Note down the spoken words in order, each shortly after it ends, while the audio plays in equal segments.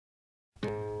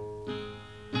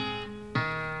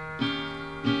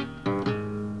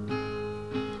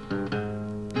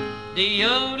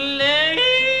yodelay,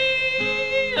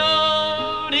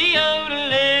 oh, the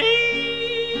yodelay,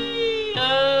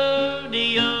 oh, the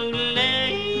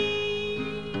yodelay.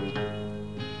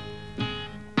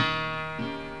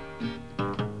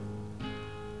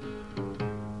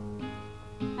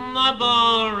 The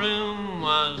ballroom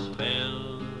was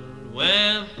filled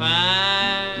with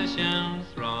fashion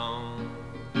throng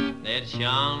that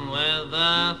shone with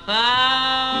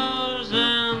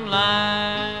 1,000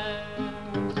 lights,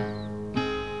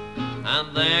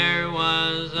 and there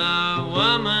was a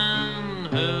woman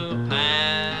who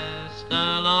passed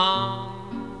along,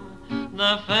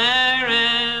 the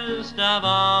fairest of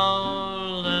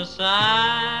all the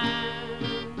sights.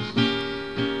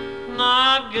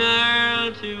 The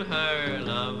girl to her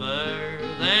lover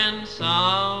then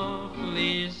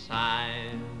softly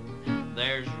sighed,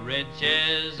 there's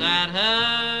riches at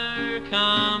her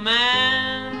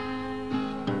command.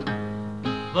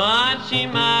 But she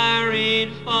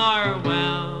married for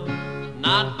wealth,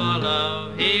 not for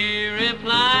love, he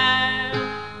replied,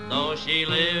 though she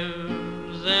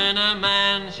lives in a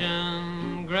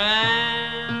mansion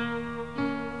grand.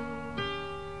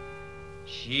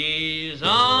 She's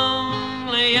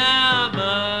only a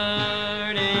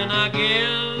bird in a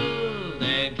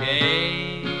gilded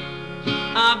cage,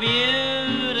 a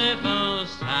beautiful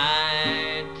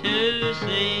sight to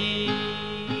see.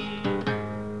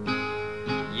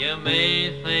 You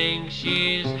may think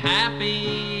she's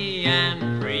happy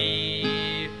and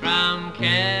free from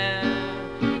care.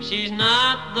 She's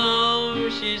not, though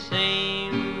she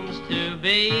seems to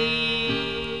be.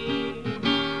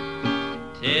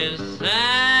 'Tis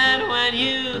sad when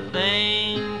you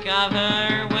think of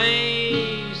her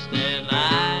wasted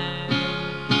life,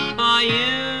 for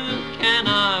youth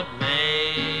cannot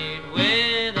mate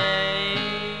with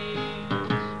age,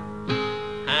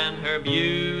 and her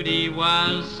beauty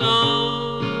was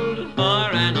sold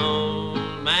for an old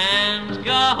man's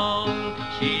gold.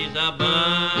 She's a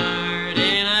bird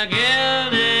in a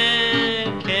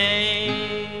gilded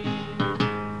cage.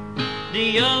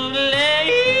 The yodelay,